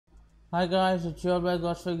Hi guys, it's your boy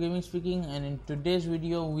Gospel Gaming speaking, and in today's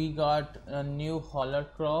video we got a new Howler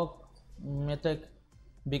crop Mythic.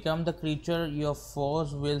 Become the creature your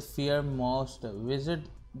foes will fear most. Visit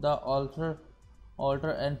the altar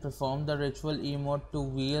and perform the ritual emote to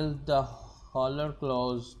wield the Howler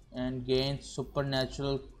claws and gain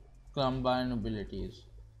supernatural combine abilities.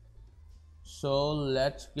 So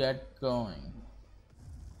let's get going.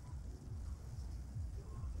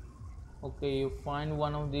 Okay, you find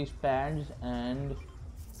one of these pads and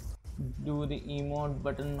do the emote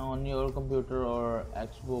button on your computer or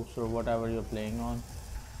Xbox or whatever you're playing on,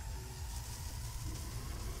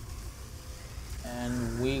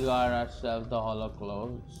 and we got ourselves the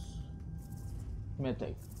holoclothes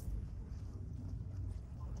mythic.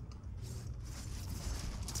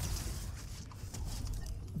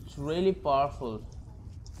 It's really powerful,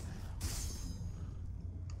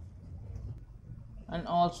 and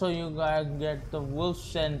also you guys get the wolf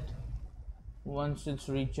scent once it's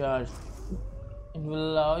recharged. It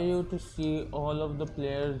will allow you to see all of the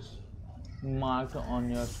players marked on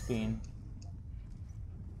your screen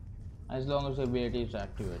as long as the ability is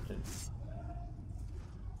activated.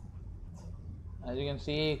 As you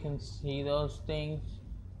can see those things.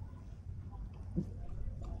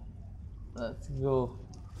 Let's go.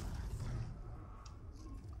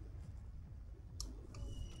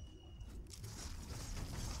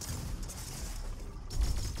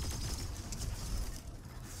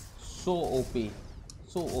 So OP,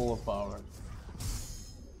 so overpowered.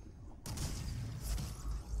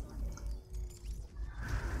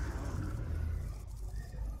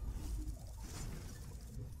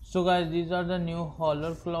 So guys, these are the new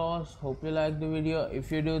Howler claws. Hope you like the video.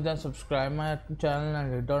 If you do, then subscribe my channel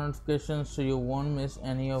and hit on notifications so you won't miss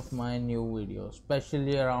any of my new videos,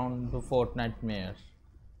 especially around the Fortnitemares.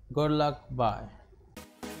 Good luck, bye.